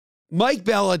Mike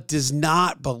Bella does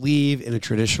not believe in a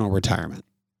traditional retirement.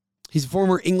 He's a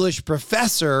former English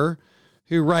professor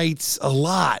who writes a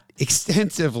lot,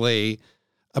 extensively,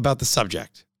 about the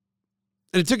subject.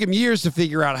 And it took him years to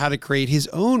figure out how to create his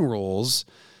own rules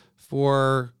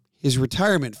for his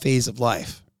retirement phase of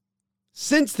life.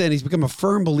 Since then, he's become a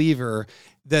firm believer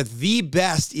that the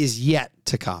best is yet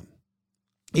to come.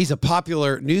 He's a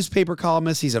popular newspaper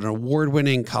columnist. He's an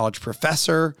award-winning college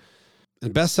professor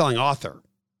and best-selling author.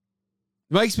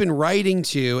 Mike's been writing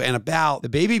to and about the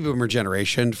baby boomer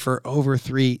generation for over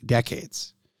 3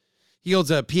 decades. He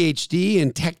holds a PhD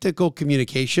in technical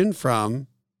communication from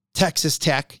Texas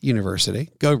Tech University.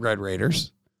 Go Red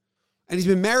Raiders. And he's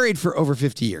been married for over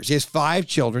 50 years. He has 5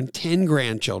 children, 10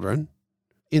 grandchildren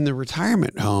in the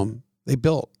retirement home they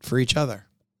built for each other.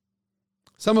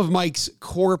 Some of Mike's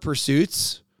core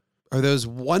pursuits are those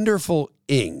wonderful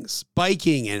ings,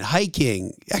 biking and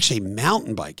hiking, actually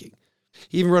mountain biking.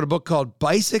 He even wrote a book called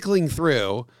Bicycling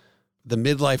Through the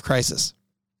Midlife Crisis.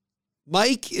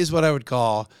 Mike is what I would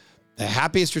call the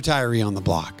happiest retiree on the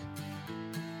block.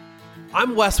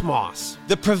 I'm Wes Moss.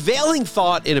 The prevailing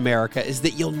thought in America is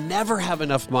that you'll never have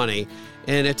enough money,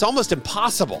 and it's almost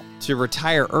impossible to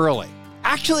retire early.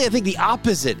 Actually, I think the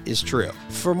opposite is true.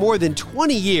 For more than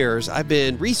 20 years, I've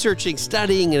been researching,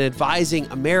 studying, and advising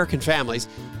American families,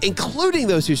 including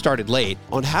those who started late,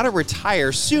 on how to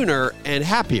retire sooner and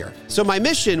happier. So my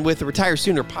mission with the Retire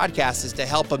Sooner podcast is to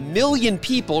help 1 million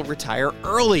people retire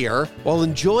earlier while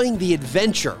enjoying the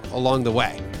adventure along the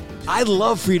way. I'd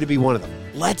love for you to be one of them.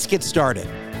 Let's get started.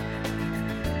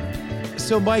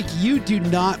 So, Mike, you do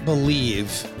not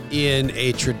believe in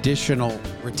a traditional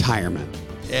retirement.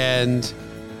 And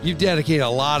you've dedicated a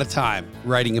lot of time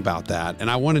writing about that. And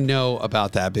I want to know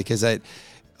about that because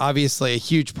obviously a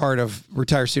huge part of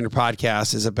Retire Sooner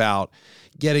podcast is about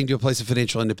getting to a place of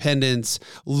financial independence,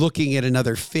 looking at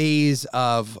another phase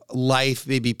of life,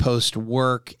 maybe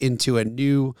post-work into a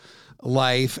new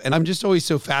life. And I'm just always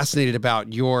so fascinated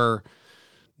about your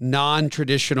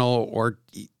non-traditional, or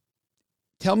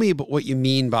tell me about what you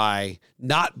mean by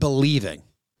not believing.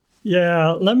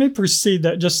 Yeah, let me proceed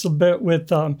that just a bit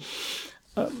with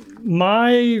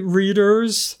my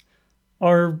readers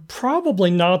are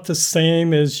probably not the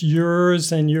same as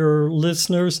yours and your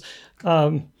listeners.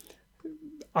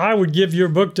 I would give your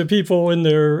book to people in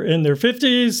their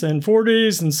 50s and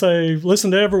 40s and say,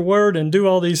 listen to every word and do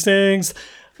all these things.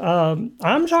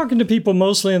 I'm talking to people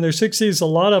mostly in their 60s, a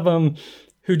lot of them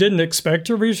who didn't expect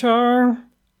to retire,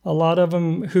 a lot of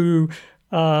them who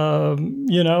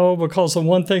because of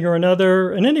one thing or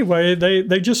another. And anyway,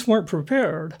 they just weren't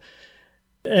prepared.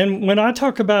 And when I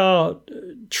talk about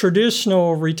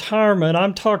traditional retirement,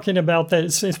 I'm talking about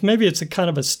that. Maybe it's a kind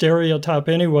of a stereotype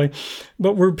anyway,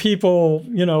 but where people,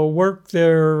 work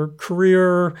their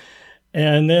career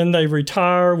and then they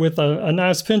retire with a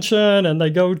nice pension and they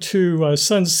go to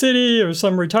Sun City or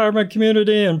some retirement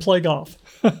community and play golf.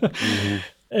 Mm-hmm.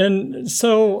 And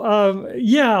so,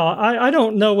 I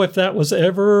don't know if that was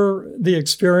ever the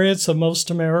experience of most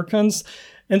Americans.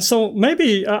 And so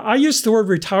maybe I use the word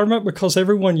retirement because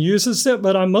everyone uses it,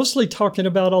 but I'm mostly talking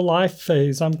about a life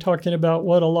phase. I'm talking about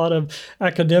what a lot of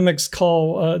academics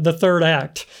call the third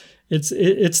act.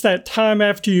 It's that time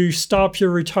after you stop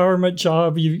your retirement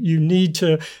job, you need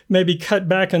to maybe cut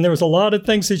back, and there's a lot of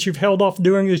things that you've held off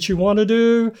doing that you want to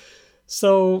do.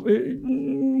 So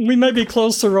we may be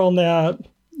closer on that,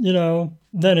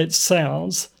 than it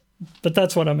sounds. But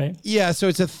that's what I mean. Yeah, so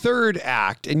it's a third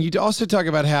act. And you also talk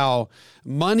about how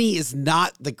money is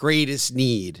not the greatest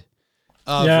need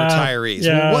of retirees.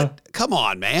 Yeah. Well, come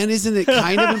on, man. Isn't it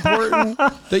kind of important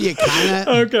that you kind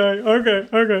of... Okay.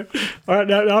 All right,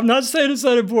 now, I'm not saying it's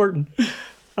that important.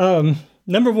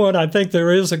 Number one, I think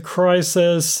there is a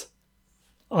crisis,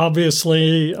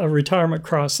 obviously a retirement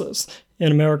crisis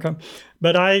in America.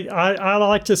 But I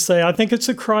like to say I think it's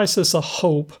a crisis of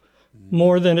hope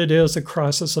more than it is a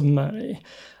crisis of money.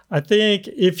 I think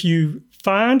if you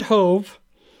find hope,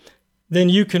 then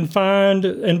you can find,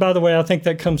 and by the way, I think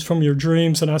that comes from your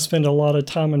dreams, and I spend a lot of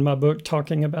time in my book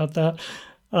talking about that.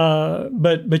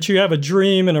 But you have a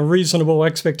dream and a reasonable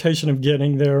expectation of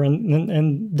getting there,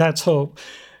 and that's hope.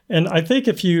 And I think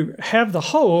if you have the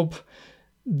hope,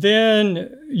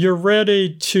 then you're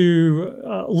ready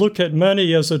to look at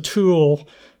money as a tool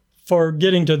for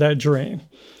getting to that dream.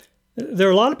 There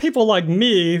are a lot of people like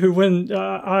me who, when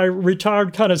I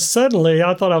retired kind of suddenly,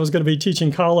 I thought I was going to be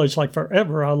teaching college like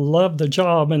forever. I loved the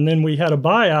job. And then we had a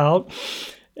buyout.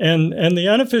 And the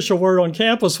unofficial word on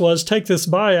campus was, take this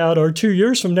buyout or 2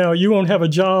 years from now, you won't have a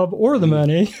job or the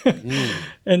money.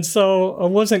 And so I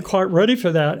wasn't quite ready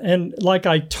for that. And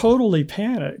I totally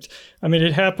panicked. I mean,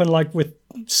 it happened like with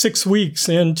 6 weeks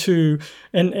into,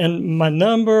 and my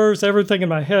numbers, everything in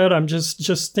my head, I'm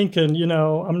just thinking,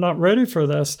 I'm not ready for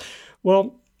this.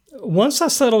 Well, once I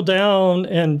settled down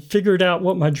and figured out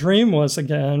what my dream was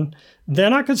again,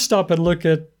 then I could stop and look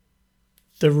at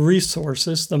the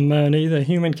resources, the money, the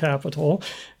human capital,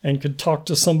 and could talk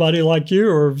to somebody like you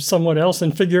or someone else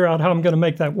and figure out how I'm going to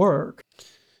make that work.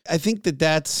 I think that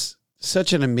that's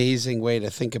such an amazing way to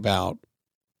think about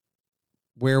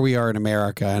where we are in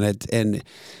America. And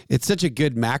it's such a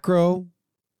good macro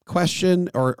question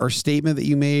or statement that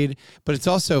you made, but it's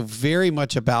also very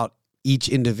much about each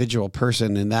individual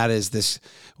person. And that is this,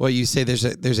 what you say,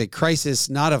 there's a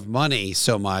crisis, not of money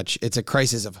so much, it's a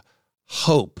crisis of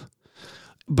hope.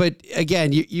 But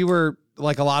again, you were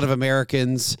like a lot of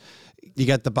Americans, you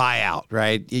got the buyout,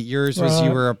 right? Yours was,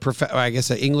 you were an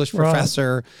English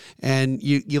professor, and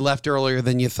you left earlier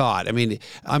than you thought. I mean,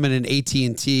 I'm in an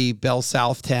AT&T Bell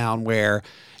South town where,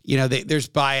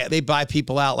 they buy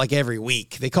people out like every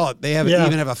week. They call it,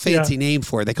 even have a fancy name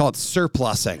for it. They call it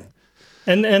surplusing.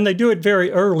 And they do it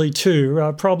very early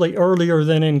too, probably earlier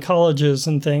than in colleges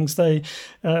and things. They,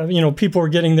 people are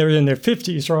getting there in their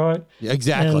 50s, right?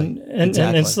 Exactly.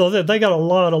 And so they got a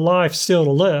lot of life still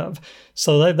to live.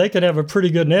 So they could have a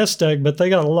pretty good nest egg, but they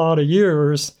got a lot of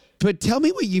years. But tell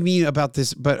me what you mean about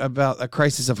this, but about a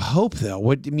crisis of hope, though.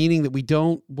 What do you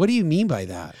mean by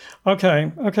that?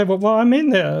 Okay. Well, I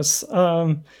mean this.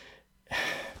 In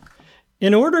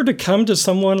order to come to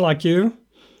someone like you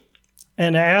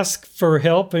and ask for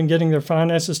help in getting their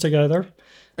finances together.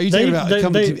 Are you talking about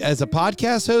coming as a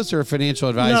podcast host or a financial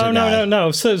advisor?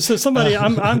 No. So somebody,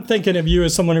 I'm thinking of you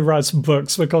as someone who writes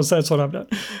books because that's what I've done.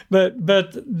 But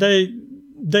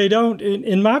they don't,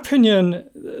 in my opinion,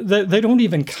 they don't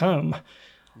even come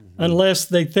unless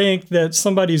they think that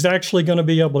somebody's actually going to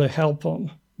be able to help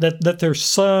them, that there's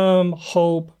some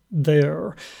hope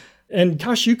there. And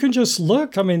gosh, you can just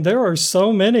look. I mean, there are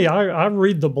so many. I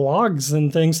read the blogs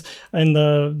and things and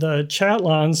the chat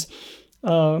lines.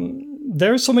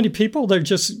 There's so many people that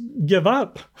just give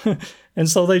up. And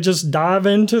so they just dive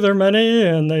into their money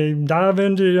and they dive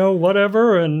into,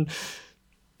 whatever. And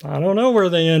I don't know where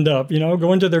they end up,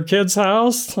 going to their kid's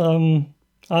house. I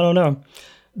don't know.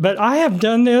 But I have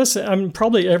done this.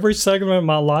 Probably every segment of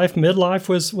my life, midlife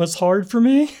was hard for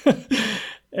me.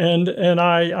 And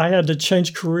I had to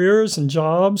change careers and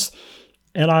jobs.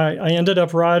 And I ended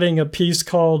up writing a piece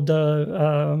called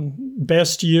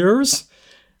Best Years.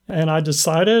 And I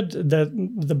decided that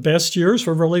the best years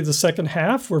were really the second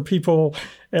half, where people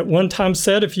at one time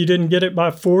said, if you didn't get it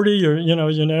by 40,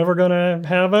 you're never going to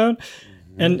have it.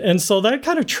 And so that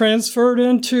kind of transferred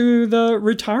into the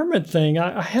retirement thing.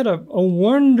 I had a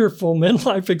wonderful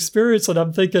midlife experience, and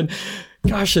I'm thinking,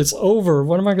 gosh, it's over.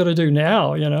 What am I going to do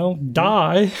now?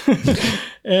 Die.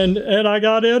 and I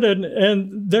got in,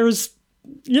 and there's,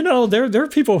 there are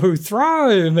people who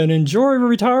thrive and enjoy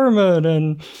retirement.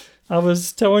 And I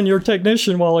was telling your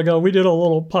technician a while ago, we did a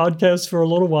little podcast for a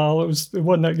little while. It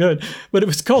wasn't that good, but it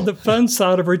was called The Fun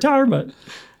Side of Retirement.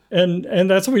 And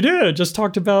that's what we did. Just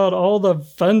talked about all the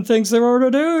fun things there are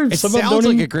to do. It sounds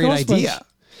like a great idea.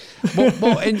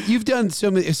 Well, and you've done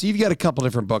so many. So you've got a couple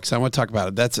different books. I want to talk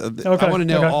about it. I want to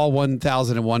know all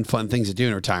 1,001 fun things to do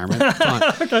in retirement.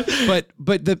 Okay.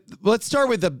 But let's start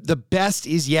with the best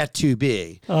is yet to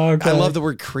be. Okay. I love the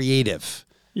word creative.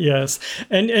 Yes.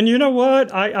 And you know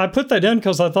what? I put that in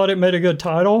because I thought it made a good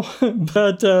title.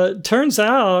 But turns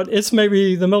out it's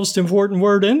maybe the most important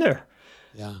word in there.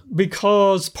 Yeah.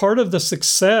 Because part of the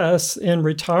success in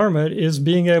retirement is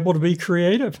being able to be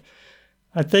creative.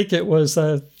 I think it was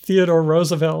Theodore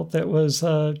Roosevelt that was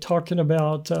talking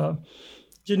about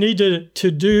you need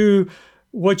to do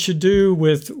what you do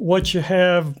with what you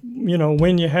have,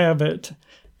 when you have it.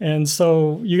 And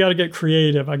so you got to get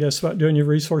creative, I guess, about doing your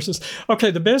resources. Okay,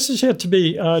 the best is yet to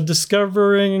be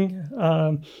discovering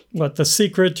the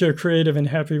secret to a creative and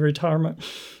happy retirement.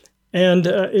 And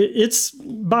it's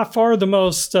by far the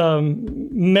most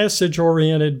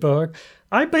message-oriented book.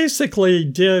 I basically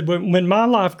did, when my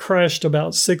life crashed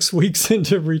about 6 weeks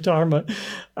into retirement,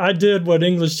 I did what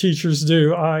English teachers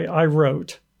do. I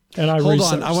wrote and I researched.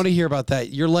 Hold on, I want to hear about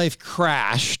that. Your life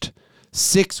crashed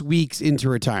 6 weeks into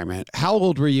retirement. How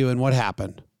old were you and what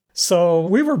happened? So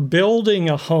we were building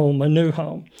a new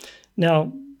home.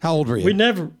 Now, how old were you? We'd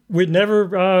never,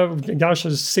 gosh, I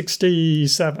was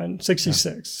 67, 66,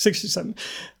 yeah. 67.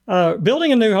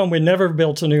 Building a new home, we'd never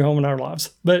built a new home in our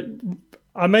lives. But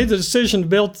I made the decision to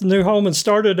build the new home and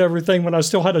started everything when I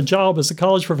still had a job as a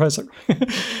college professor.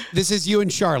 This is you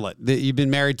and Charlotte that you've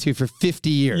been married to for 50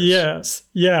 years. Yes.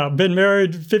 Yeah. Been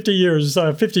married 50 years,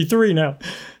 53 now.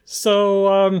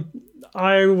 So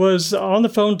I was on the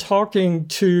phone talking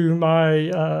to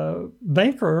my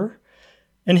banker,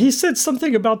 and he said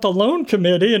something about the loan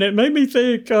committee, and it made me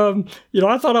think,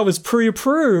 I thought I was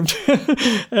pre-approved,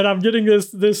 and I'm getting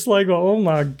this like, oh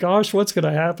my gosh, what's going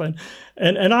to happen?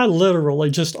 And I literally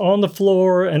just on the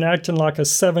floor and acting like a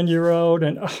 7-year-old,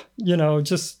 and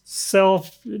just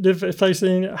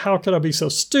self-facing. How could I be so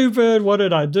stupid? What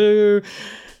did I do?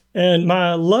 And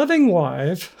my loving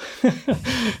wife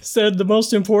said the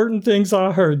most important things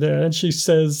I heard there. And she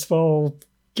says, well,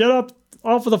 get up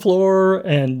off of the floor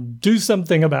and do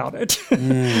something about it.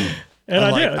 And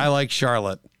I did. I like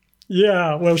Charlotte.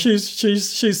 Yeah, well, she's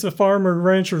the farmer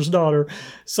rancher's daughter.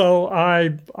 So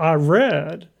I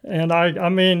read, and I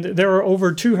mean, there are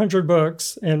over 200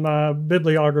 books in my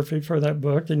bibliography for that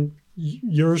book, and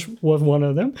yours was one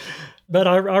of them. But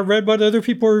I read what other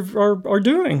people are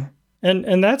doing.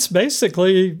 And that's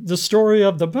basically the story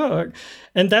of the book.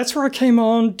 And that's where I came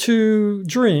on to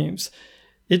dreams.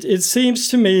 It seems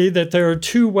to me that there are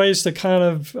two ways to kind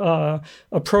of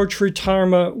approach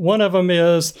retirement. One of them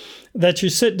is that you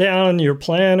sit down and your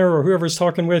planner or whoever's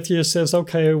talking with you says,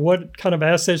 okay, what kind of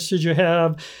assets did you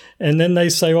have? And then they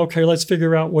say, okay, let's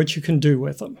figure out what you can do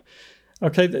with them.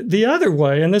 Okay, the other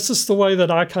way, and this is the way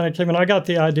that I kind of came in, I got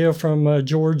the idea from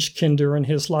George Kinder in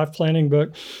his life planning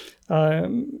book.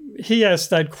 He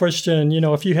asked that question,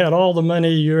 if you had all the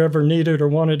money you ever needed or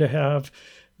wanted to have,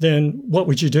 then what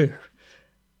would you do?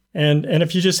 And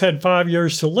if you just had 5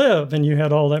 years to live and you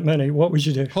had all that money, what would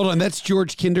you do? Hold on, that's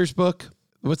George Kinder's book?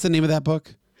 What's the name of that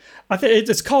book? I think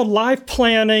it's called Life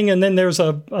Planning, and then there's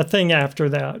a thing after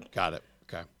that. Got it.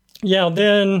 Okay. Yeah,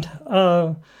 then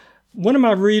one of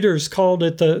my readers called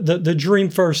it the dream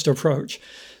first approach.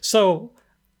 So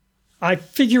I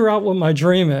figure out what my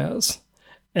dream is.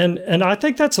 And I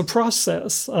think that's a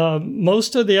process.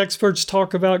 Most of the experts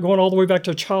talk about going all the way back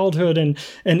to childhood and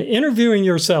interviewing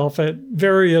yourself at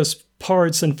various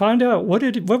parts and find out what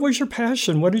was your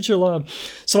passion? What did you love?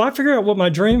 So I figure out what my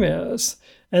dream is.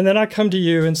 And then I come to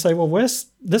you and say, well, Wes,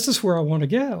 this is where I want to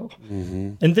go.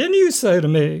 Mm-hmm. And then you say to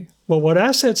me, well, what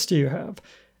assets do you have?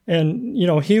 And,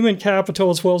 human capital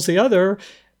as well as the other.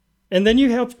 And then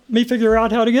you help me figure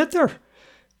out how to get there.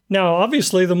 Now,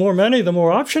 obviously, the more money, the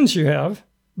more options you have.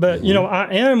 But,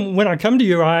 when I come to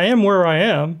you, I am where I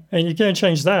am, and you can't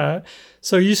change that.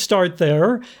 So you start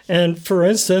there. And for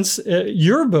instance,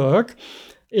 your book,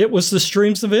 it was the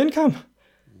streams of income.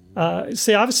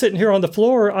 See, I was sitting here on the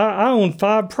floor. I own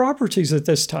 5 properties at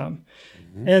this time,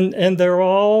 and they're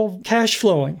all cash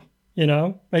flowing,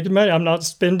 making money. I'm not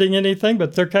spending anything,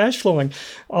 but they're cash flowing.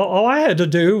 All I had to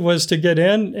do was to get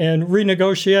in and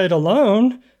renegotiate a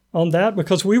loan on that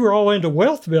because we were all into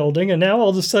wealth building, and now all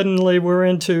of a sudden we're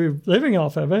into living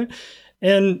off of it.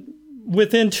 And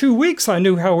within 2 weeks, I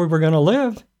knew how we were going to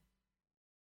live.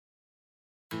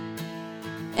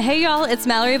 Hey y'all, it's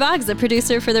Mallory Boggs, the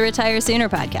producer for the Retire Sooner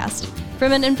podcast.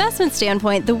 From an investment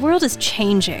standpoint, the world is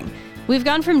changing. We've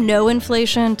gone from no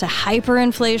inflation to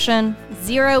hyperinflation,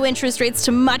 0 interest rates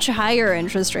to much higher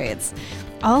interest rates.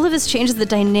 All of this changes the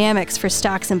dynamics for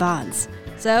stocks and bonds.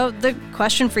 So the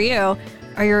question for you,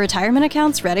 are your retirement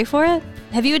accounts ready for it?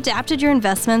 Have you adapted your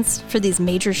investments for these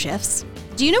major shifts?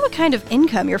 Do you know what kind of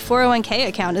income your 401k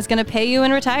account is going to pay you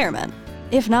in retirement?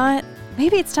 If not,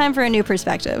 maybe it's time for a new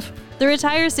perspective. The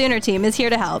Retire Sooner team is here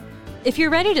to help. If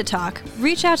you're ready to talk,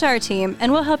 reach out to our team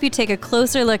and we'll help you take a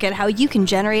closer look at how you can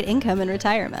generate income in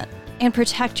retirement and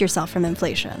protect yourself from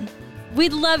inflation.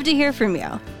 We'd love to hear from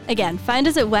you. Again, find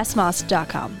us at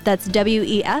wesmoss.com. That's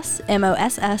WESMOSS.com.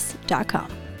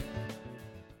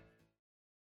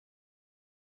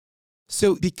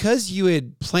 So because you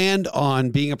had planned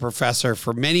on being a professor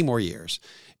for many more years,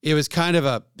 it was kind of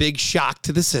a big shock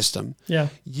to the system. Yeah.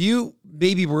 You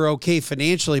maybe were okay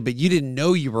financially, but you didn't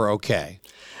know you were okay.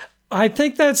 I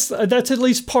think that's at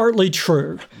least partly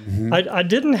true. Mm-hmm. I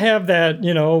didn't have that,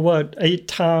 8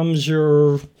 times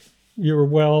your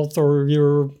wealth or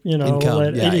your, income.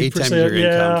 that 80%. 8 times your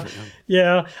income.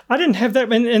 Yeah, I didn't have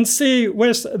that. And see,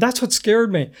 Wes, that's what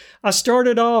scared me. I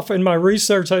started off in my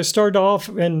research,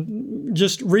 and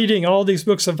just reading all these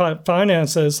books about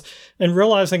finances and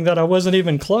realizing that I wasn't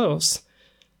even close.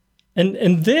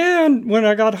 And then when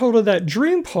I got hold of that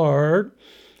dream part,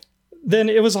 then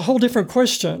it was a whole different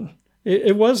question.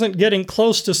 It wasn't getting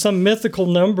close to some mythical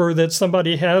number that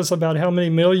somebody has about how many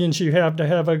millions you have to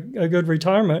have a good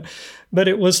retirement. But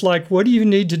it was like, what do you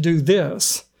need to do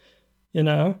this?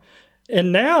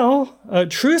 And now,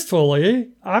 truthfully,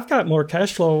 I've got more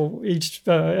cash flow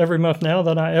every month now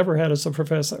than I ever had as a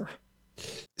professor.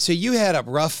 So you had a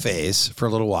rough phase for a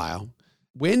little while.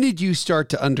 When did you start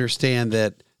to understand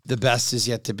that the best is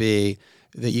yet to be?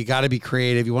 that you got to be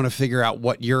creative. You want to figure out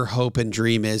what your hope and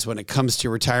dream is when it comes to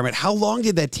retirement. How long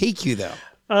did that take you,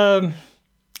 though?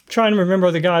 Trying to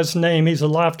remember the guy's name. He's a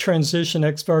life transition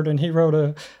expert, and he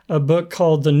wrote a book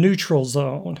called The Neutral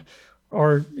Zone,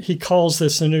 or he calls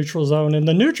this the neutral zone. And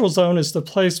the neutral zone is the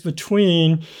place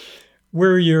between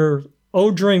where your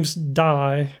old dreams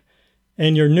die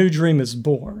and your new dream is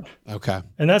born. Okay.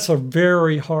 And that's a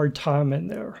very hard time in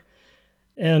there.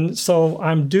 And so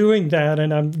I'm doing that,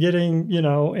 and I'm getting,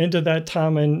 into that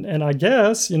time. And I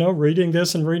guess, reading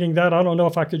this and reading that, I don't know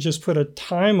if I could just put a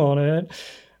time on it.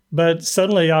 But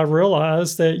suddenly I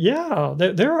realized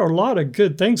that, there are a lot of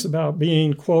good things about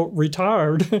being, quote,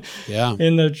 retired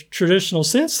in the traditional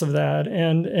sense of that.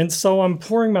 And so I'm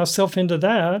pouring myself into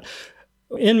that.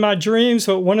 In my dreams,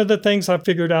 one of the things I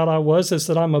figured out is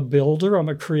that I'm a builder, I'm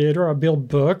a creator. I build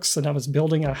books, and I was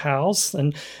building a house,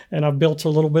 and I built a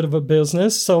little bit of a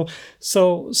business. So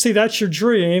see, that's your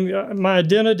dream. My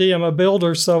identity, I'm a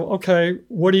builder. So, okay,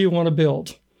 what do you want to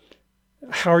build?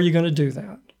 How are you going to do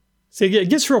that? See, it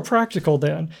gets real practical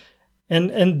then.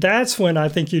 And that's when I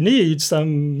think you need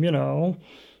some,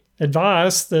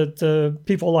 advice that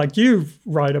people like you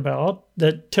write about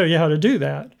that tell you how to do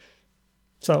that.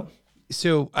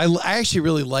 So I actually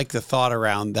really like the thought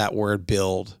around that word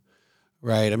build,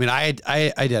 right? I mean, I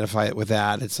identify it with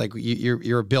that. It's like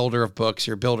you're a builder of books,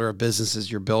 you're a builder of businesses,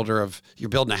 you're building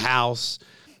a house.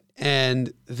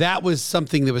 And that was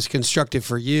something that was constructive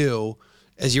for you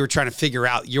as you were trying to figure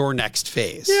out your next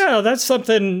phase. Yeah, that's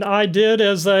something I did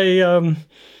as a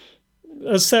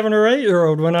 7 or 8 year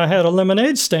old when I had a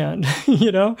lemonade stand,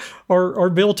 or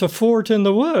built a fort in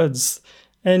the woods.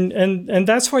 And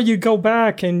that's why you go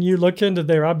back and you look into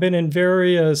there. I've been in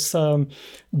various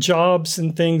jobs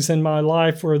and things in my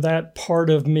life where that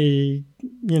part of me,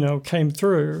 came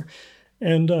through.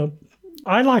 And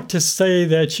I like to say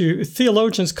that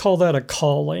theologians call that a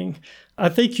calling. I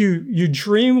think you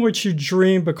dream what you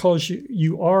dream because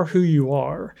you are who you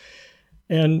are.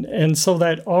 And so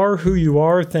that are who you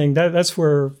are thing, that's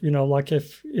where, like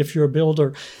if you're a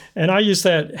builder. And I use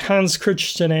that Hans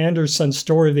Christian Andersen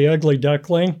story, The Ugly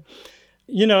Duckling.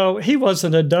 He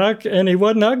wasn't a duck and he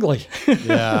wasn't ugly.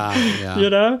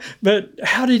 Yeah. But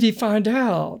how did he find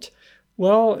out?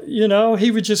 Well,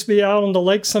 he would just be out on the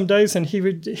lake some days and he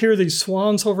would hear these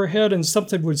swans overhead and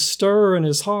something would stir in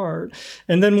his heart.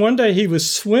 And then one day he was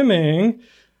swimming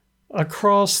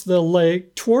across the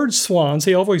lake towards swans.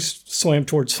 He always swam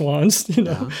towards swans,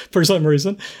 for some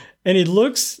reason. And he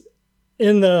looks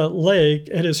in the lake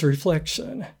at his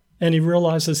reflection and he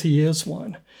realizes he is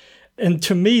one. And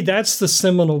to me, that's the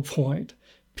seminal point.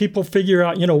 People figure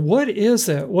out, what is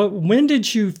it? When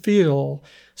did you feel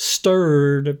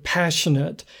stirred,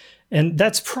 passionate? And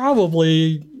that's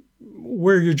probably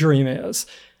where your dream is.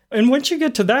 And once you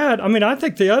get to that, I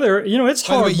think the other, it's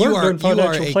hard work doing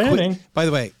financial planning. By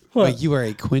the way, you are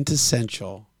a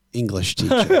quintessential English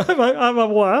teacher. I'm a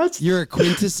what? You're a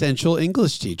quintessential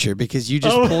English teacher because you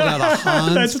just pulled out a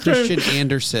Hans Christian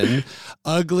Andersen,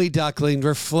 Ugly Duckling,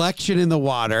 Reflection in the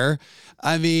Water.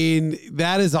 I mean,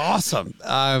 that is awesome.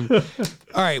 All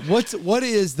right, what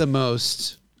is the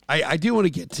most? I do want to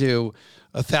get to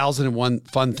 1,001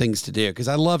 fun things to do because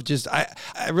I love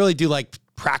I really do like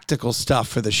practical stuff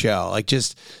for the show.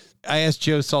 I asked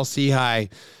Joe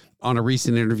Saul-Sehy on a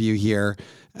recent interview here.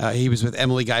 He was with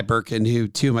Emily Guy Birkin, who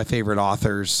two of my favorite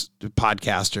authors,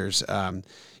 podcasters.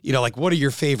 What are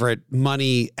your favorite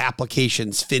money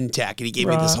applications, fintech? And he gave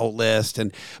me this whole list.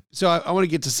 And so I want to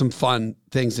get to some fun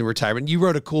things in retirement. You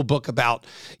wrote a cool book about,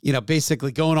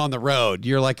 basically going on the road.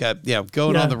 You're like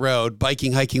going on the road,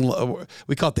 biking, hiking.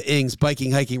 We call it the INGs,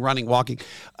 biking, hiking, running, walking.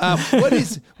 What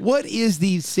is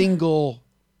the single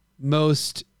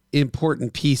most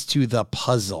important piece to the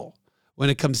puzzle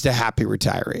when it comes to happy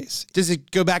retirees? Does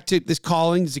it go back to this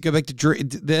calling? Does it go back to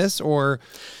this or?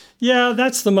 Yeah,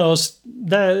 that's the most.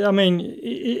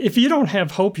 If you don't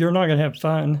have hope, you're not going to have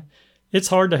fun. It's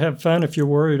hard to have fun if you're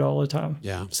worried all the time.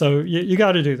 Yeah. So you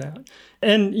got to do that.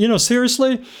 And,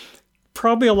 seriously,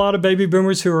 probably a lot of baby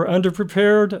boomers who are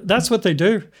underprepared, that's what they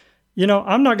do.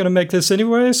 I'm not going to make this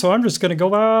anyway, so I'm just going to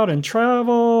go out and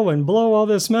travel and blow all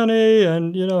this money.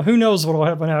 And, who knows what will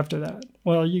happen after that?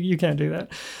 Well, you can't do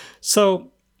that.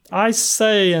 So I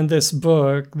say in this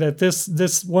book that this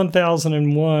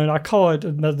 1001, I call it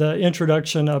the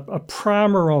introduction, a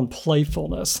primer on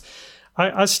playfulness.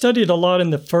 I studied a lot in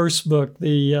the first book,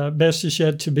 The Best Is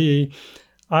Yet to Be.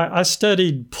 I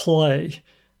studied play.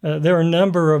 There are a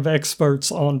number of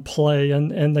experts on play,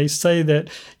 and they say that,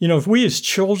 if we as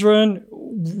children,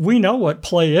 we know what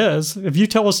play is. If you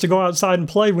tell us to go outside and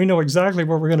play, we know exactly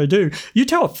what we're going to do. You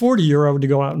tell a 40-year-old to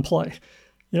go out and play.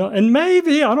 And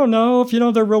maybe, I don't know if,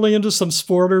 they're really into some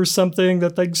sport or something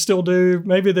that they can still do.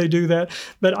 Maybe they do that.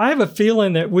 But I have a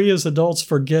feeling that we as adults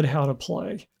forget how to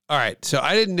play. All right. So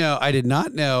I did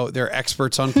not know they're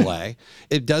experts on play.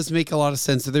 It does make a lot of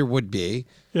sense that there would be.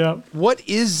 Yeah. What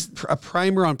is a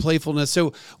primer on playfulness?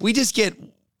 So we get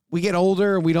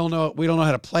older and we don't know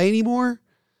how to play anymore.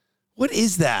 What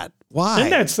is that? Why?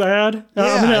 Isn't that sad?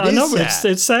 Yeah, I know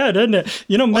it's sad, isn't it?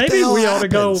 Maybe we ought to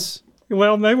go.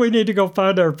 Well, maybe we need to go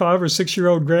find our 5 or 6 year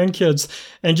old grandkids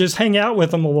and just hang out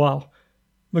with them a while,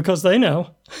 because they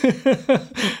know.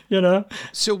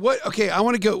 So what? Okay, I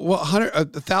want to go. Well,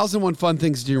 1,001 fun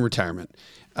things to do in retirement.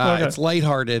 Okay. It's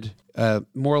lighthearted,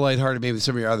 more lighthearted maybe than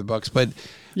some of your other books, but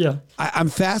yeah, I'm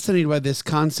fascinated by this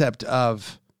concept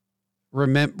of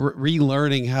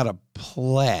relearning how to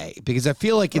play, because I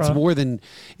feel like it's more than,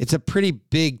 it's a pretty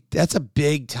big, that's a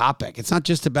big topic. It's not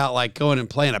just about like going and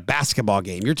playing a basketball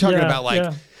game. You're talking about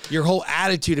like your whole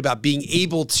attitude about being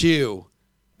able to.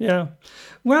 Yeah.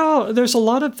 Well, there's a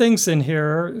lot of things in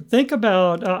here. Think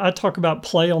about, I talk about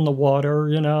play on the water,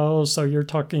 so you're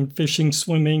talking fishing,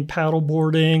 swimming,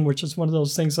 paddleboarding, which is one of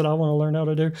those things that I want to learn how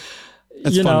to do.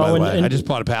 That's fun, by the way. I just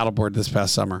bought a paddleboard this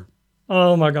past summer.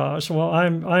 Oh my gosh! Well,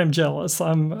 I'm jealous.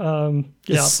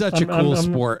 It's such a cool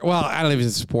sport. Well, I don't know if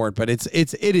it's a sport, but it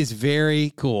is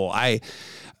very cool. I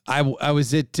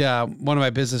was at one of my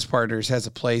business partners has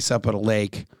a place up at a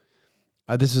lake.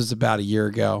 This was about a year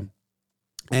ago,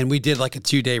 and we did like a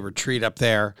 2-day retreat up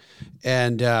there.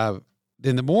 And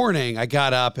in the morning, I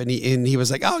got up and he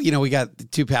was like, "Oh, we got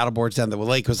 2 paddleboards down. The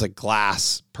lake was like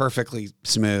glass, perfectly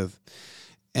smooth."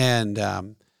 And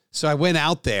so I went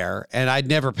out there, and I'd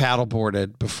never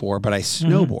paddleboarded before, but I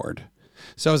snowboard.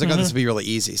 So I was like, "Oh, this will be really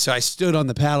easy." So I stood on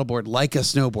the paddleboard like a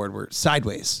snowboard, we're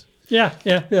sideways. Yeah.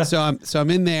 So I'm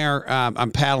in there,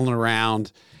 I'm paddling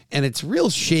around, and it's real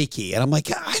shaky. And I'm like,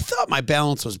 I thought my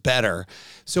balance was better.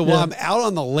 So while I'm out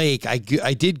on the lake, I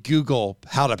did Google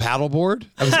how to paddleboard.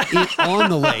 I was on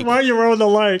the lake. While you were on the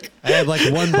lake. I had like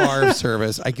 1 bar of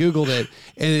service. I Googled it,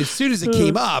 and as soon as it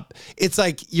came up, it's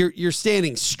like you're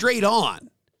standing straight on.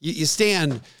 You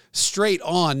stand straight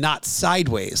on, not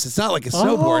sideways. It's not like a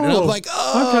snowboard. And I'm like,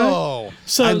 okay.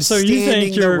 So you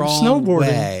think you're snowboarding.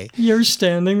 Way. You're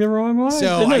standing the wrong way.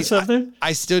 So Isn't that something?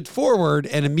 I stood forward,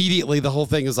 and immediately the whole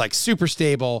thing is like super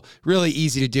stable, really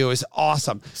easy to do. It's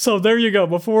awesome. So there you go.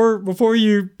 Before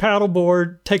you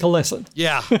paddleboard, take a lesson.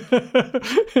 Yeah.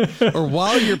 Or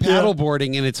while you're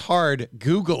paddleboarding and it's hard,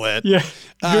 Google it. Yeah.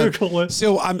 Google it.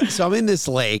 So I'm in this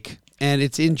lake, and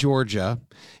it's in Georgia.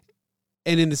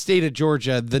 And in the state of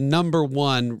Georgia, the number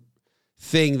one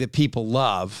thing that people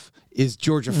love is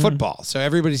Georgia football. So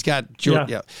everybody's got Georgia.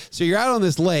 Yeah. So you're out on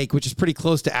this lake, which is pretty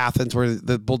close to Athens, where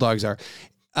the Bulldogs are.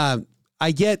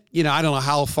 I get, I don't know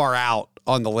how far out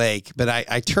on the lake, but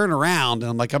I turn around and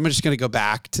I'm like, I'm just going to go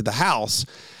back to the house.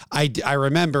 I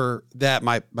remember that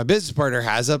my business partner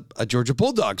has a Georgia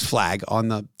Bulldogs flag on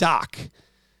the dock.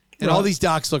 And all these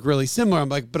docks look really similar. I'm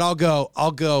like, but I'll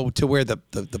go to where the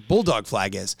Bulldog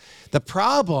flag is. The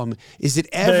problem is that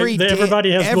every damn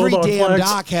flags.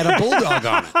 dock had a bulldog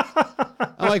on it.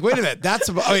 I'm like, wait a minute,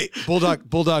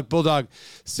 bulldog.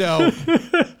 So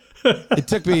it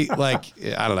took me like,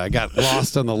 I don't know, I got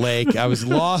lost on the lake. I was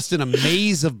lost in a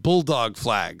maze of bulldog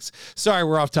flags. Sorry,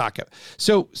 we're off topic.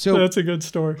 So that's a good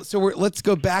story. So let's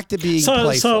go back to being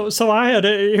playful. So I had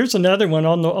here's another one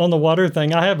on the water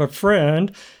thing. I have a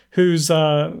friend who's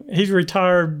he's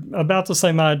retired about the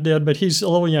same I did, but he's a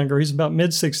little younger. He's about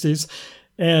mid-60s.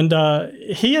 And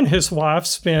he and his wife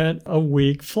spent a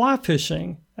week fly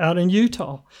fishing out in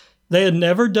Utah. They had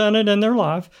never done it in their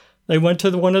life. They went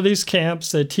to one of these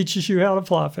camps that teaches you how to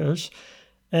fly fish.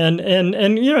 And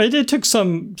it took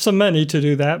some money to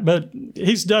do that, but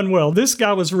he's done well. This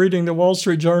guy was reading the Wall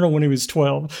Street Journal when he was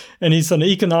 12, and he's an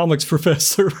economics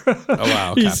professor. Oh,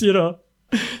 wow. Okay. He's,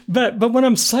 But what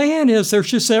I'm saying is there's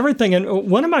just everything. And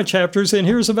one of my chapters in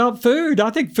here is about food. I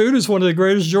think food is one of the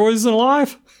greatest joys in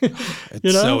life.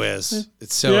 It so is.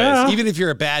 It so is. Even if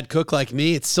you're a bad cook like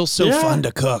me, it's still so fun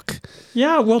to cook.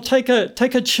 Yeah, well, take a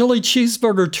chili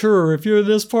cheeseburger tour if you're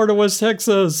this part of West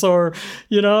Texas, or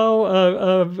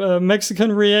a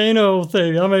Mexican relleno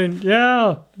thing. I mean,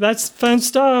 that's fun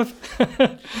stuff.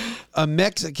 A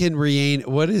Mexican relleno.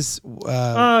 What is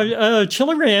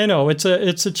chili relleno?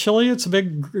 It's a chili. It's a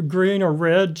big green or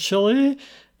red chili.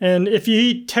 And if you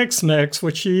eat Tex-Mex,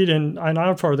 which you eat in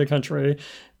our part of the country,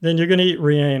 then you're going to eat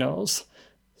rellenos.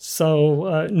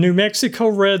 So New Mexico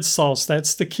red sauce,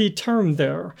 that's the key term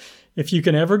there. If you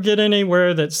can ever get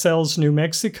anywhere that sells New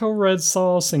Mexico red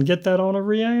sauce and get that on a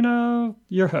relleno,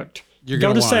 you're hooked.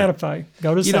 Go to Santa Fe.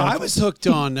 I was hooked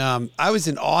on, I was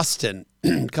in Austin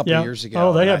a couple of years ago.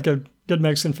 Oh, they have good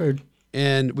Mexican food.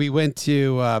 And we went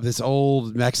to this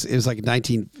old it was like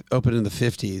opened in the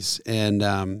 50s.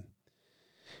 And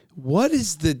what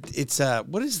is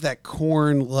that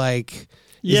corn like?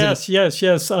 Yes.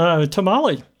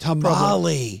 Tamale.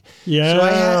 Tamale. Yeah. So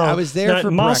I was there for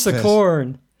masa breakfast.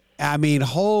 corn. I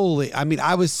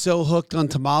was so hooked on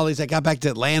tamales. I got back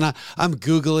to Atlanta. I'm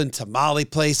Googling tamale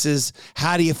places.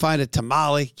 How do you find a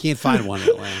tamale? Can't find one in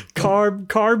Atlanta.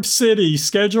 Carb City.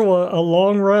 Schedule a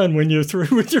long run when you're through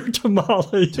with your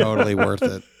tamale. Totally worth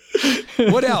it.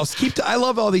 What else? I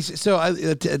love all these. So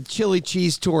a chili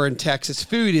cheese tour in Texas.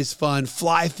 Food is fun.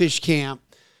 Fly fish camp.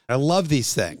 I love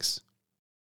these things.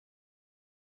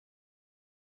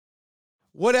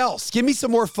 What else? Give me some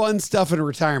more fun stuff in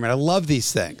retirement. I love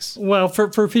these things. Well,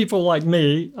 for people like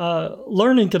me,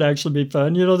 learning could actually be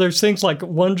fun. There's things like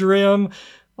Wondrium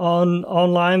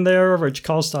online there, which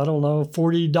cost, I don't know,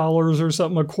 $40 or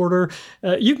something a quarter.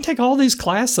 You can take all these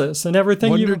classes and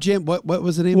everything. Wondrium? What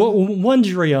was the name?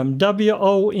 Wondrium,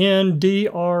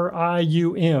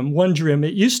 Wondrium, Wondrium.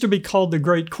 It used to be called the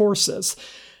Great Courses.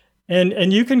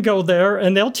 And you can go there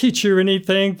and they'll teach you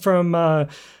anything from...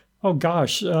 how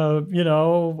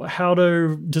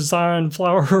to design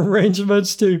flower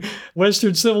arrangements to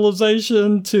Western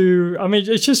civilization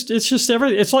it's just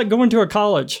everything. It's like going to a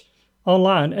college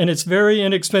online, and it's very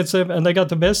inexpensive, and they got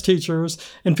the best teachers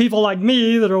and people like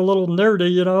me that are a little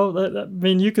nerdy,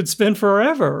 you could spend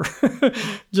forever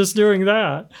just doing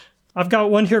that. I've got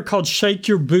one here called Shake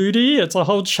Your Booty. It's a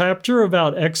whole chapter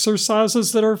about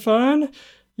exercises that are fun,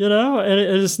 and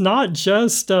it's not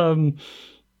just, stuff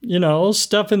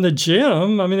in the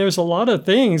gym. There's a lot of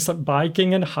things like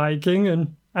biking and hiking,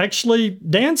 and actually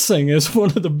dancing is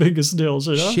one of the biggest deals,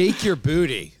 Shake your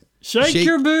booty. Shake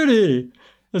your booty.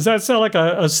 Does that sound like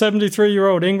a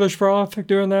 73-year-old English prof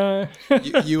doing that?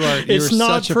 You are. It's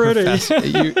not pretty.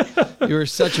 You are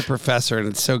such a professor, and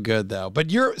it's so good though.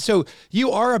 But you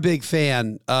are a big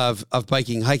fan of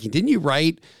biking, hiking. Didn't you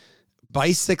write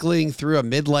bicycling through a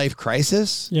midlife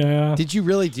crisis? Yeah. Did you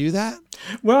really do that?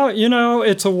 Well,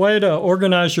 it's a way to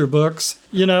organize your books.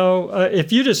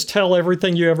 If you just tell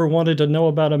everything you ever wanted to know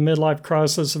about a midlife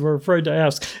crisis and were afraid to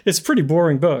ask, it's a pretty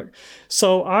boring book.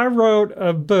 So I wrote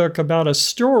a book about a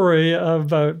story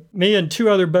of me and two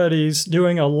other buddies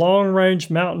doing a long-range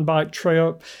mountain bike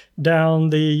trip down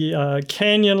the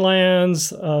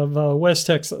canyonlands of West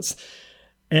Texas.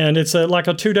 And it's like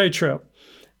a 2-day trip.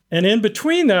 And in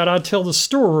between that, I tell the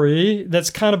story that's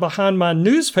kind of behind my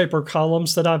newspaper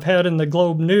columns that I've had in the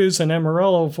Globe News in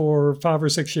Amarillo for 5 or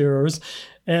 6 years,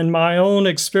 and my own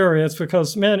experience,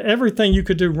 because, man, everything you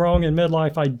could do wrong in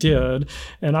midlife, I did.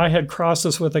 And I had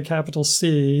crisis with a capital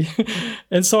C.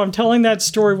 And so I'm telling that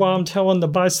story while I'm telling the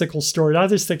bicycle story. I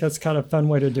just think that's kind of a fun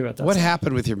way to do it. What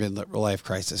happened with your midlife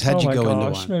crisis? How'd you go into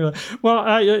one? Well,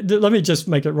 let me just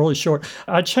make it really short.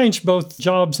 I changed both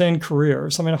jobs and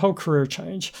careers. A whole career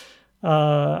change.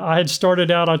 I had started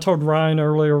out, I told Ryan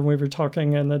earlier when we were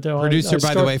talking, and that producer,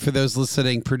 by the way, for those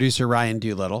listening, producer Ryan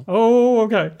Doolittle. Oh,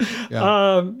 okay.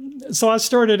 Yeah. So I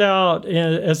started out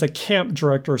as a camp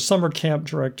director, summer camp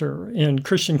director in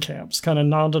Christian camps, kind of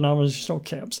non-denominational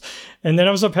camps. And then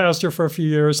I was a pastor for a few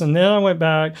years. And then I went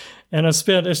back and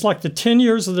it's like the 10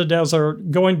 years of the desert,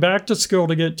 going back to school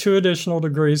to get 2 additional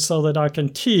degrees so that I can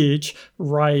teach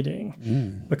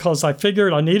writing. Because I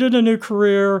figured I needed a new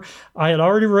career. I had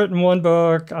already written one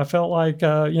book. I felt like,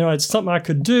 it's something I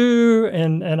could do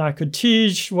and I could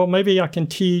teach. Well, maybe I can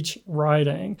teach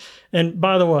writing. And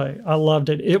by the way, I loved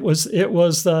it. It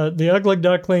was the ugly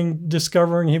duckling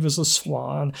discovering he was a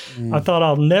swan. I thought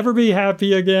I'll never be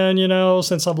happy again,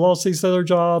 since I've lost these other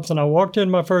jobs. And I walked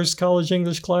in my first college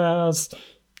English class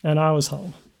and I was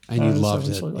home. And you loved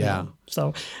it. Yeah.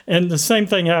 So, and the same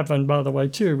thing happened, by the way,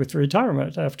 too, with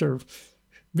retirement after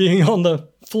being on the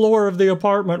floor of the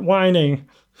apartment whining.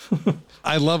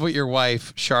 I love what your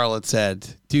wife, Charlotte,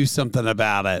 said. Do something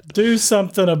about it. Do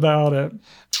something about it.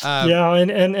 Yeah,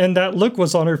 and that look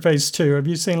was on her face, too. Have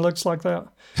you seen looks like that?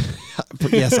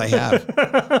 Yes, I have.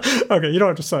 Okay, you don't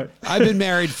have to say. I've been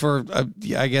married for,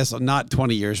 I guess, not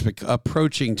 20 years, but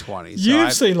approaching 20. So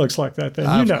You've seen looks like that,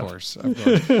 then. Of course.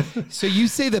 So you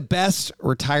say the best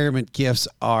retirement gifts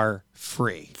are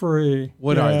free. Free.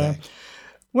 What are they?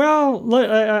 Well,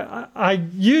 I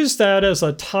used that as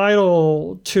a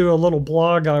title to a little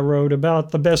blog I wrote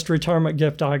about the best retirement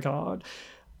gift I got.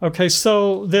 Okay,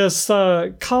 so this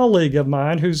colleague of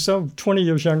mine who's 20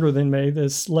 years younger than me,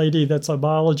 this lady that's a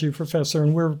biology professor,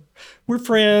 and we're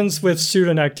friends with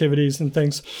student activities and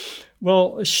things.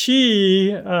 Well,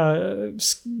 she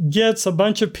gets a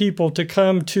bunch of people to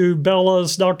come to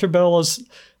Dr. Bella's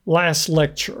last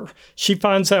lecture. She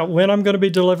finds out when I'm going to be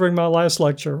delivering my last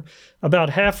lecture.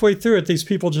 About halfway through it, these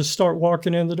people just start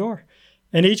walking in the door.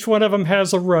 And each one of them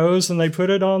has a rose, and they put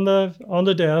it on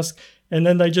the desk, and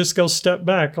then they just go step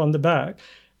back on the back.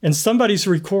 And somebody's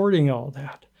recording all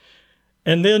that.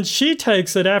 And then she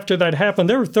takes it after that happened.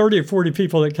 There were 30 or 40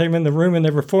 people that came in the room, and they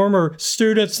were former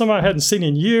students, some I hadn't seen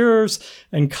in years,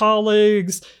 and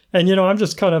colleagues. And, I'm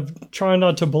just kind of trying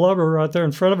not to blubber right there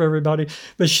in front of everybody.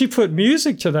 But she put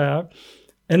music to that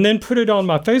and then put it on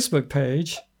my Facebook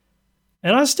page.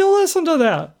 And I still listen to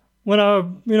that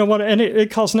and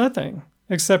it costs nothing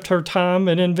except her time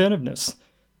and inventiveness.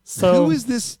 So who is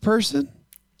this person?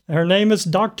 Her name is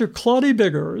Dr. Claudie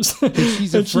Biggers.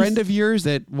 She's a friend of yours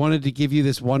that wanted to give you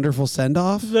this wonderful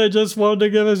send-off? They just wanted to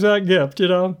give us that gift,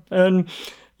 And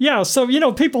yeah, so,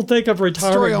 people think of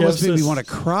retirement story almost gifts made me want to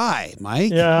cry,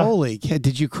 Mike. Yeah. Holy cow.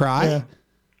 Did you cry?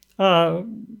 Yeah.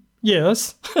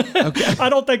 Yes. Okay. I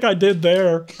don't think I did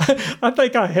there. I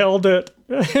think I held it.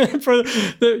 I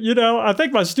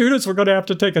think my students were going to have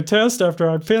to take a test after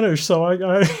I finished, so I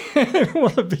didn't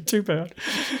want to be too bad.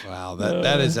 Wow,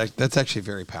 that's actually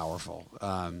very powerful.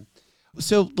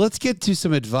 So let's get to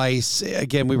some advice.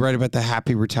 Again, we write about the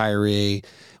happy retiree.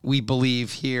 We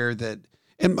believe here that,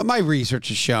 and my research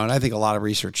has shown, I think a lot of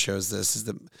research shows this, is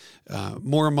that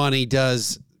more money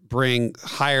does bring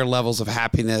higher levels of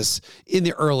happiness in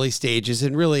the early stages.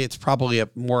 And really, it's probably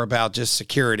more about just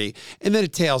security. And then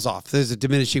it tails off. There's a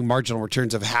diminishing marginal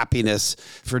returns of happiness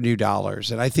for new dollars.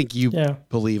 And I think you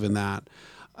believe in that.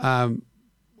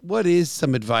 What is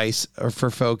some advice for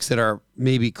folks that are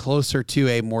maybe closer to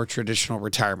a more traditional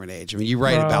retirement age? I mean, you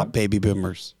write about baby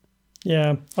boomers.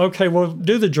 Yeah. Okay. Well,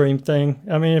 do the dream thing.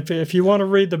 I mean, if you want to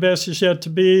read The Best Is Yet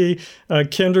to Be,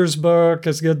 Kinder's book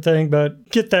is a good thing, but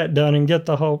get that done and get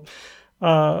the hope.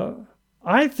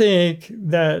 I think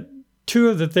that two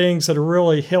of the things that are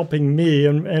really helping me,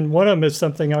 and one of them is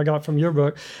something I got from your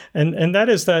book, and that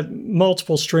is that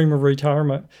multiple stream of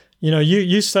retirement.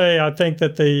 You say, I think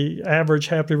that the average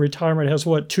happy retirement has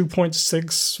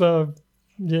 2.6.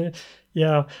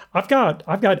 Yeah. I've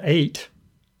got 8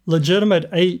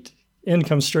 legitimate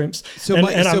income streams. So,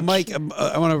 Mike,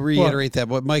 I want to reiterate that.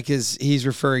 What Mike he's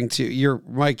referring to, you're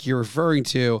referring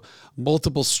to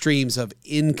multiple streams of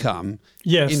income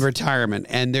in retirement.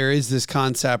 And there is this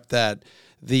concept that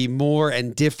the more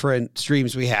and different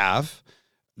streams we have,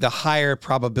 the higher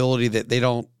probability that they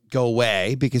don't go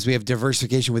away because we have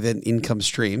diversification within income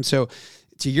streams. So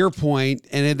to your point,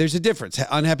 and there's a difference.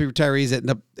 Unhappy retirees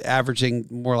end up averaging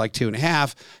more like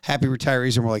 2.5. Happy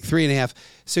retirees are more like 3.5.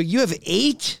 So you have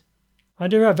 8? I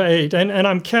do have 8, and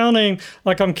I'm counting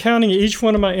each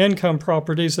one of my income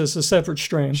properties as a separate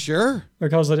stream. Sure,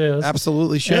 because it is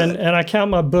absolutely should. And I count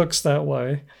my books that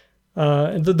way.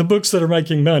 The books that are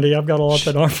making money, I've got a lot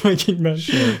that aren't making money,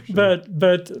 sure.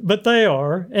 But they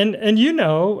are, and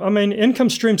I mean,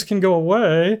 income streams can go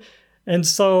away, and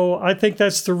so I think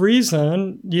that's the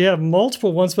reason you have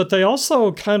multiple ones. But they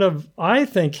also kind of, I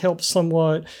think, help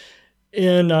somewhat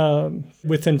in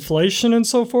with inflation and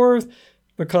so forth.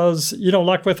 Because,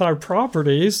 like with our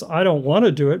properties, I don't want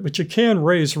to do it, but you can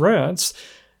raise rents.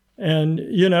 And,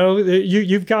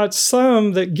 you've got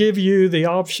some that give you the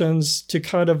options to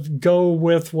kind of go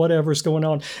with whatever's going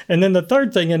on. And then the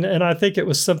third thing, and I think it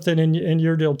was something in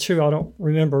your deal too, I don't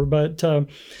remember, but the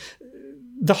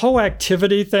whole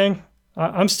activity thing,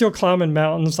 I'm still climbing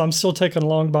mountains. I'm still taking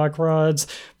long bike rides.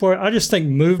 Boy, I just think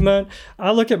movement.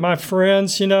 I look at my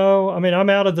friends, I mean, I'm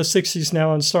out of the 60s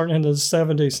now and starting into the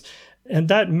 70s. And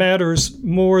that matters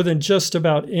more than just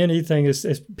about anything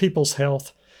is people's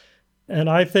health. And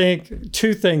I think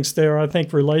 2 things there. I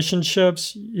think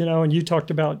relationships, and you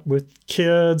talked about with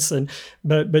kids,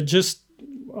 but just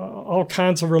all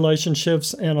kinds of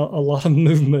relationships and a lot of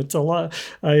movement,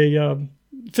 a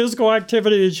physical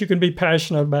activity that you can be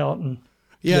passionate about. And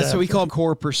so we call them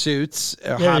core pursuits,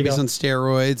 hobbies on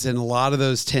steroids, and a lot of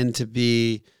those tend to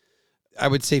be, I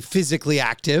would say, physically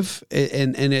active,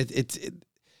 and it's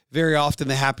very often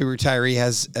the happy retiree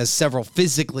has several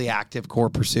physically active core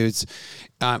pursuits.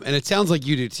 And it sounds like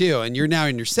you do too. And you're now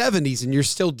in your 70s and you're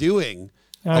still doing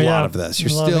a lot of this.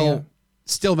 You're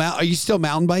are you still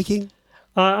mountain biking?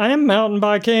 I am mountain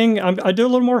biking. I do a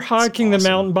little more hiking than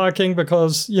mountain biking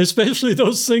because especially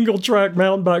those single track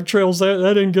mountain bike trails,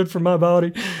 that ain't good for my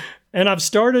body. And I've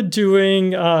started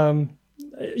doing,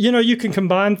 you can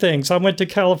combine things. I went to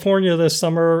California this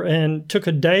summer and took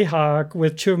a day hike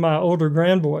with 2 of my older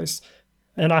grandboys.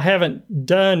 And I haven't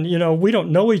done, we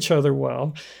don't know each other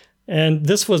well. And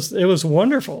it was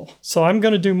wonderful. So I'm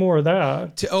going to do more of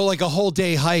that. Like a whole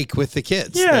day hike with the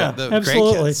kids. Yeah, the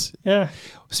absolutely. grandkids. Yeah.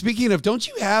 Speaking of, don't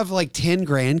you have like 10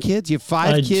 grandkids? You have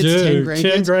 5 I kids, do. 10 grandkids?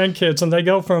 10 grandkids, and they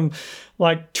go from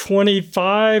like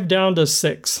 25 down to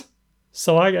 6.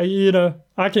 So I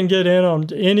can get in on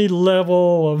any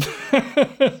level of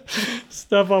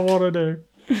stuff I want to do.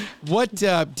 What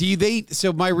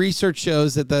so my research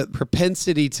shows that the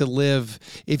propensity to live,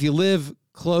 if you live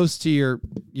close to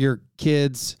your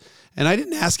kids, and I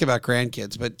didn't ask about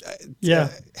grandkids, but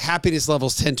happiness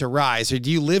levels tend to rise. Or do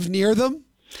you live near them?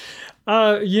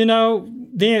 The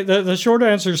short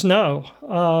answer is no.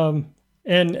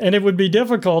 And it would be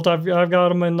difficult. I've got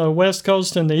them in the West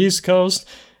Coast and the East Coast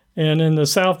and in the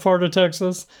South part of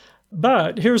Texas.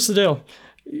 But here's the deal.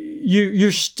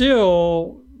 You're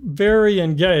still very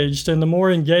engaged, and the more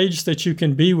engaged that you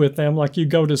can be with them, like you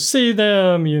go to see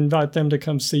them, you invite them to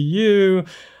come see you.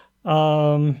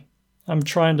 I'm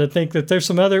trying to think that there's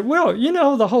some other,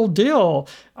 the whole deal.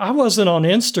 I wasn't on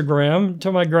Instagram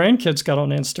until my grandkids got on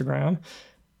Instagram.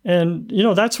 And,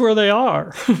 that's where they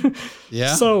are.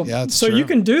 Yeah. So true. you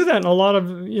can do that in a lot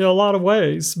of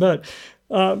ways. But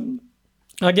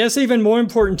I guess even more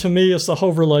important to me is the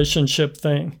whole relationship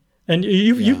thing. And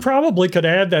you probably could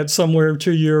add that somewhere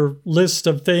to your list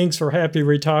of things for happy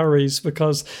retirees,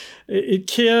 because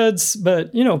kids,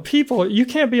 but, people, you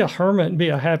can't be a hermit and be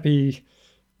a happy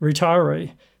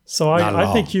retiree. So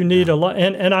I think you need a lot,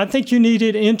 and I think you need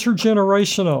it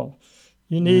intergenerational.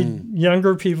 You need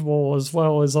younger people as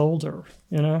well as older,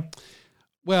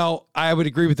 Well, I would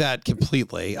agree with that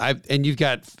completely.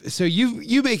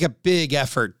 You make a big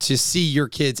effort to see your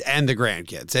kids and the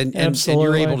grandkids, and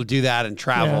you're able to do that and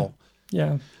travel.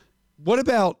 Yeah. What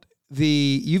about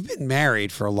you've been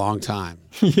married for a long time.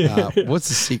 What's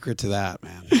the secret to that,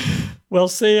 man? Well,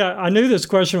 see, I knew this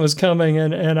question was coming,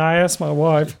 and I asked my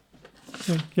wife.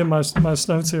 Get my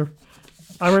notes here.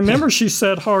 I remember she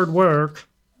said hard work.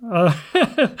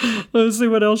 Let's see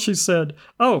what else she said.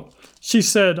 Oh, she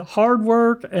said hard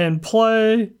work and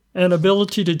play and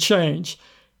ability to change.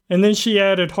 And then she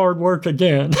added hard work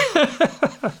again.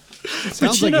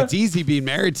 Sounds like it's easy being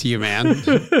married to you, man.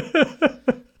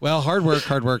 Well, hard work,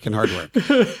 and hard work.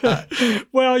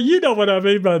 Well, you know what I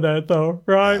mean by that, though,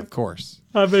 right? Yeah, of course.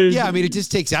 I mean, it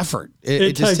just takes effort.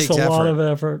 It just takes a lot of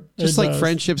effort. Just like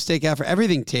friendships take effort.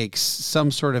 Everything takes some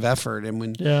sort of effort. And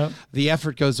when the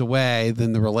effort goes away,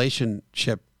 then the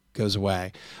relationship goes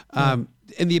away. And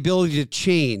the ability to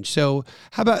change. So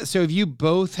have you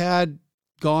both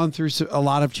gone through a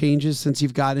lot of changes since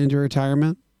you've gotten into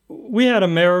retirement? We had a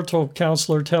marital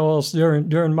counselor tell us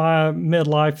during my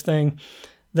midlife thing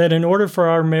that in order for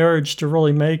our marriage to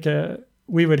really make it,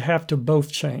 we would have to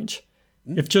both change.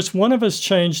 If just one of us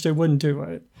changed, it wouldn't do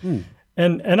it.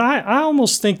 And I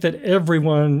almost think that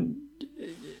everyone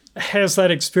has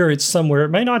that experience somewhere. It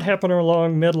may not happen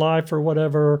along midlife or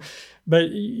whatever,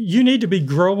 but you need to be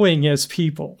growing as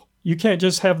people. You can't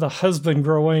just have the husband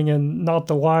growing and not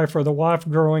the wife, or the wife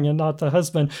growing and not the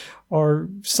husband, or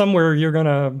somewhere you're going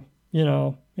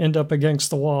to, end up against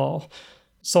the wall.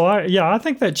 So I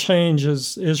think that change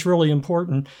is really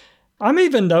important. I'm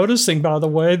even noticing, by the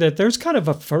way, that there's kind of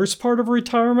a first part of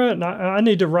retirement, and I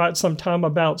need to write sometime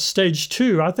about stage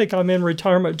 2. I think I'm in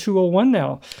retirement 201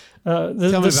 now. The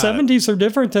 70s are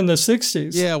different than the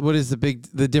 60s. Yeah, what is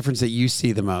the difference that you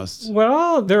see the most?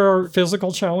 Well, there are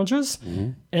physical challenges,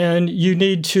 and you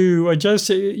need to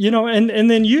adjust, and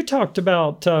then you talked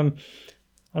about, I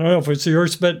don't know if it's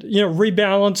yours, but,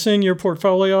 rebalancing your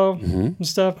portfolio and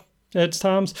stuff at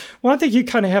times. Well, I think you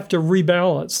kind of have to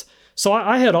rebalance. So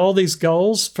I had all these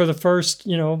goals for the first,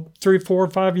 3, 4,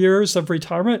 5 years of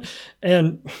retirement.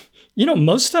 And,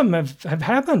 most of them have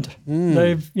happened.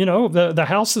 They've, the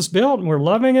house is built and we're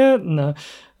loving it. And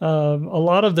a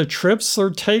lot of the trips are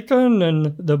taken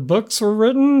and the books were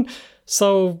written.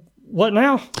 So what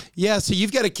now? Yeah, so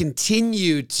you've got to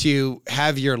continue to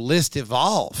have your list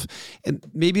evolve. And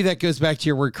maybe that goes back to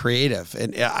your word creative.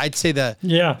 And I'd say the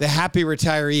happy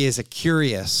retiree is a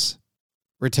curious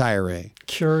retiree.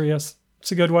 Curious.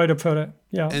 It's a good way to put it.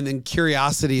 Yeah. And then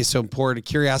curiosity is so important.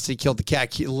 Curiosity killed the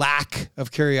cat. Lack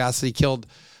of curiosity killed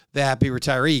the happy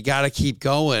retiree. You got to keep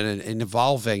going and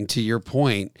evolving, to your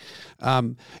point.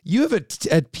 You have a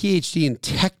PhD in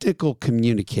technical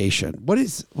communication. What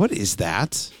is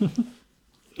that?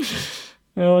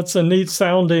 Well, it's a neat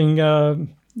sounding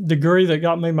degree that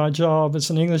got me my job as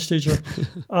an English teacher.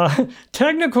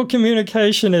 Technical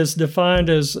communication is defined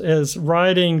as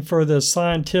writing for the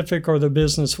scientific or the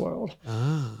business world.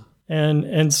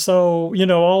 And so,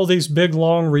 all these big,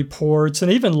 long reports and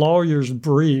even lawyers'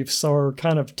 briefs are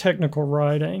kind of technical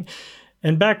writing.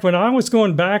 And back when I was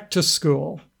going back to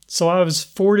school, so I was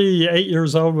 48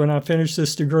 years old when I finished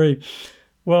this degree.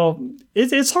 Well,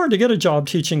 it's hard to get a job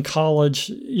teaching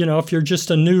college, if you're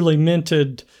just a newly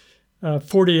minted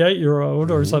 48-year-old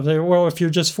or something. Well, if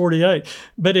you're just 48.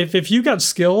 But if you got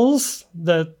skills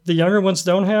that the younger ones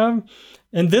don't have,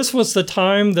 and this was the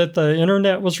time that the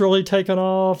internet was really taking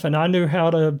off, and I knew how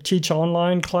to teach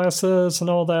online classes and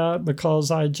all that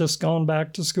because I had just gone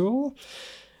back to school.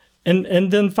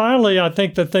 And then finally, I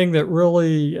think the thing that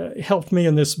really helped me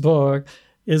in this book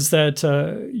is that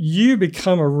you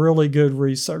become a really good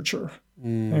researcher.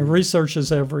 And research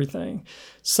is everything.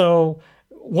 So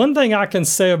one thing I can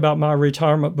say about my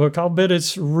retirement book, I'll bet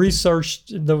it's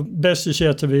researched, the best is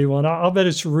yet to be one. I'll bet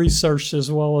it's researched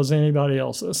as well as anybody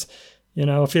else's.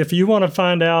 If you want to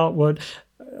find out what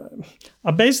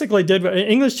I basically did,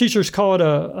 English teachers call it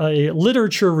a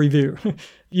literature review.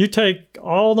 You take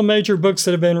all the major books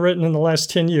that have been written in the last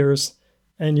 10 years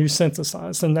and you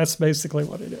synthesize, and that's basically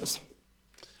what it is.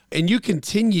 And you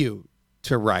continue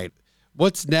to write.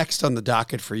 What's next on the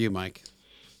docket for you, Mike?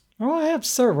 Well, I have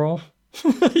several.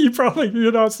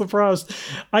 You're not surprised.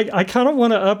 I kind of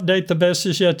want to update the best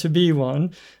is yet to be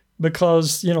one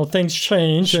because, things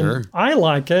change. Sure. And I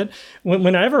like it.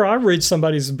 Whenever I read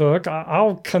somebody's book,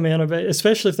 I'll come in,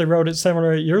 especially if they wrote it 7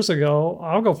 or 8 years ago,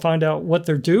 I'll go find out what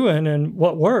they're doing and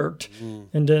what worked.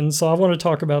 And then, so I want to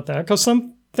talk about that because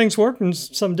some things worked and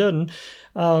some didn't.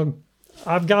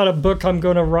 I've got a book I'm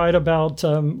going to write about.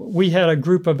 We had a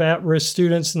group of at-risk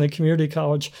students in the community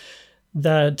college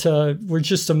that were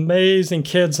just amazing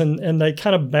kids, and they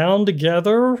kind of bound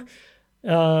together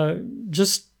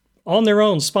just on their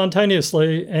own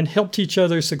spontaneously and helped each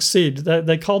other succeed.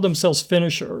 They called themselves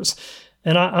finishers.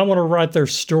 And I want to write their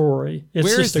story. It's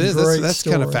Where just is this? a great That's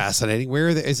story. kind of fascinating. Where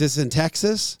is this in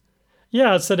Texas?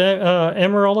 Yeah, it's at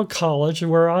Amarillo College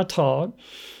where I taught.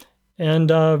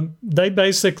 And they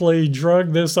basically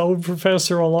drug this old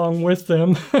professor along with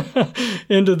them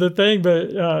into the thing.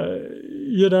 But,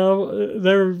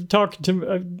 they're talking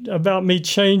to about me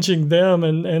changing them,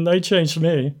 and they changed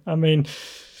me. I mean,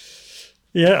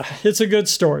 yeah, it's a good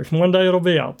story. One day it'll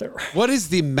be out there. What is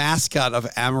the mascot of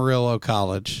Amarillo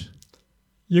College?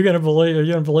 You're gonna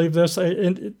believe this?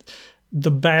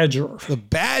 The badger. The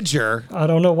badger? I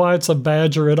don't know why it's a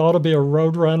badger. It ought to be a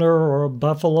roadrunner or a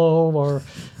buffalo, or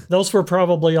those were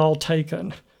probably all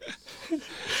taken.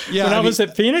 Yeah, when I was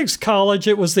at Phoenix College,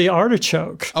 it was the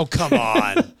artichoke. Oh, come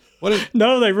on.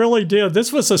 No, they really did.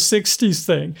 This was a 60s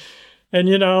thing. And,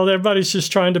 everybody's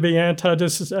just trying to be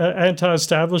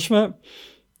anti-establishment.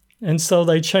 And so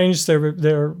they changed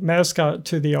their mascot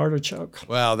to the artichoke.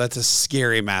 Wow, that's a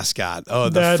scary mascot. Oh,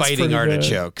 the That's fighting pretty good.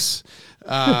 artichokes.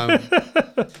 All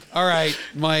right,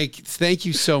 Mike, thank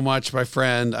you so much, my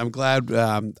friend. I'm glad.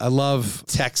 I love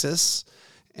Texas.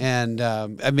 And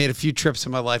I made a few trips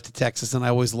in my life to Texas, and I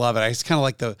always love it. It's kind of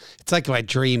like it's like my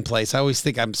dream place. I always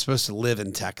think I'm supposed to live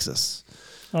in Texas.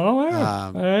 Oh,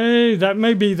 yeah. Hey, that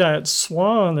may be that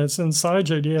swan that's inside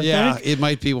you, do you think? Yeah, it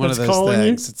might be one of That's those calling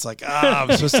things. you? It's like,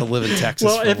 I'm supposed to live in Texas.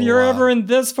 Well, for if a you're while. ever in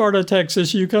this part of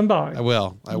Texas, you come by. I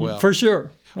will. For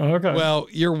sure. Okay. Well,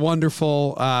 you're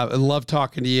wonderful. I love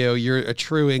talking to you. You're a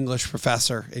true English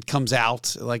professor. It comes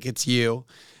out like it's you.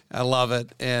 I love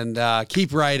it. And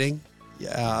keep writing.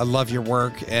 I love your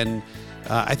work. And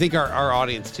I think our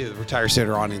audience, too, the Retire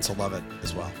Sooner audience, will love it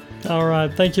as well. All right.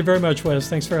 Thank you very much, Wes.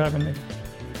 Thanks for having me.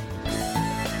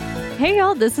 Hey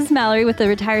y'all, this is Mallory with the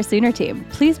Retire Sooner team.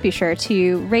 Please be sure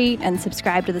to rate and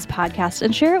subscribe to this podcast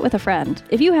and share it with a friend.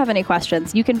 If you have any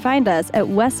questions, you can find us at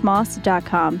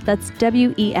wesmoss.com. That's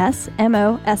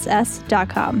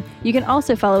WESMOSS.com. You can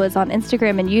also follow us on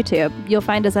Instagram and YouTube. You'll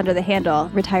find us under the handle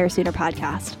Retire Sooner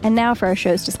Podcast. And now for our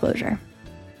show's disclosure.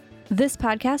 This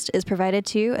podcast is provided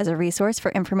to you as a resource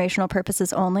for informational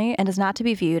purposes only and is not to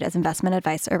be viewed as investment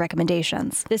advice or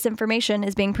recommendations. This information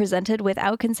is being presented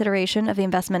without consideration of the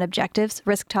investment objectives,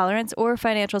 risk tolerance, or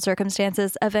financial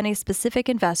circumstances of any specific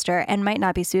investor and might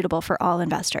not be suitable for all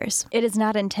investors. It is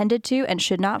not intended to and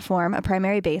should not form a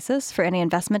primary basis for any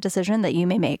investment decision that you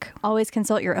may make. Always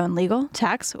consult your own legal,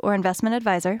 tax, or investment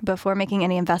advisor before making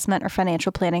any investment or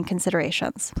financial planning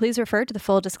considerations. Please refer to the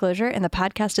full disclosure in the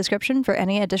podcast description for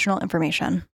any additional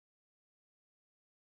information.